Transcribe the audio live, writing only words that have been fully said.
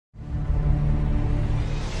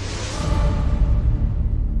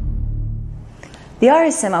The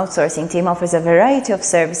RSM Outsourcing team offers a variety of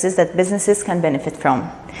services that businesses can benefit from.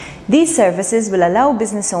 These services will allow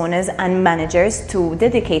business owners and managers to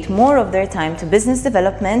dedicate more of their time to business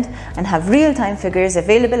development and have real-time figures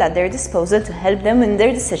available at their disposal to help them in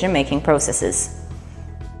their decision-making processes.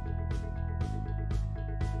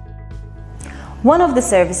 One of the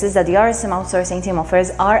services that the RSM Outsourcing team offers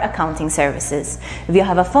are accounting services. If you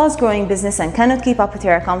have a fast-growing business and cannot keep up with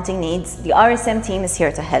your accounting needs, the RSM team is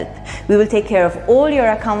here to help. We will take care of all your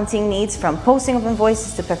accounting needs, from posting of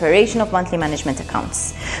invoices to preparation of monthly management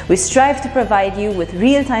accounts. We strive to provide you with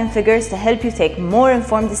real-time figures to help you take more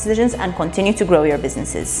informed decisions and continue to grow your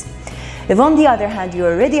businesses. If, on the other hand, you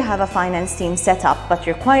already have a finance team set up but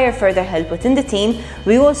require further help within the team,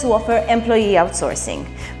 we also offer employee outsourcing.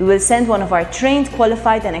 We will send one of our trained,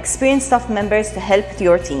 qualified and experienced staff members to help with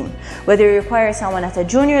your team. Whether you require someone at a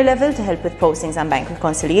junior level to help with postings and bank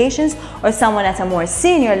reconciliations, or someone at a more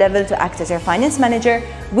senior level to act as your finance manager,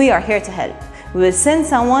 we are here to help. We will send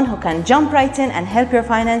someone who can jump right in and help your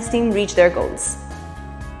finance team reach their goals.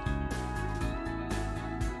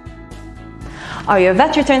 Are your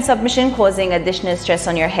VAT return submission causing additional stress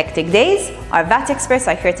on your hectic days? Our VAT experts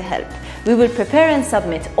are here to help. We will prepare and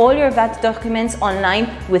submit all your VAT documents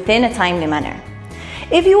online within a timely manner.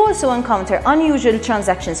 If you also encounter unusual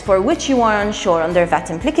transactions for which you are unsure on their VAT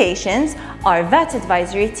implications, our VAT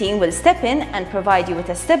advisory team will step in and provide you with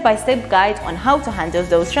a step-by-step guide on how to handle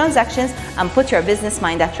those transactions and put your business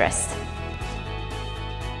mind at rest.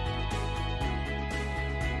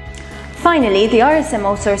 Finally, the RSM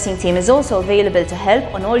Outsourcing team is also available to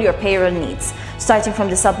help on all your payroll needs, starting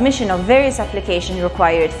from the submission of various applications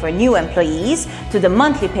required for new employees to the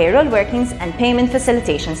monthly payroll workings and payment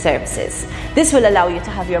facilitation services. This will allow you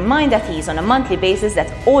to have your mind at ease on a monthly basis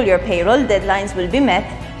that all your payroll deadlines will be met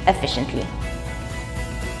efficiently.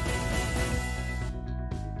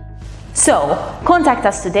 So, contact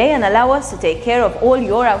us today and allow us to take care of all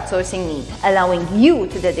your outsourcing needs, allowing you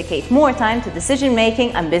to dedicate more time to decision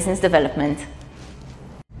making and business development.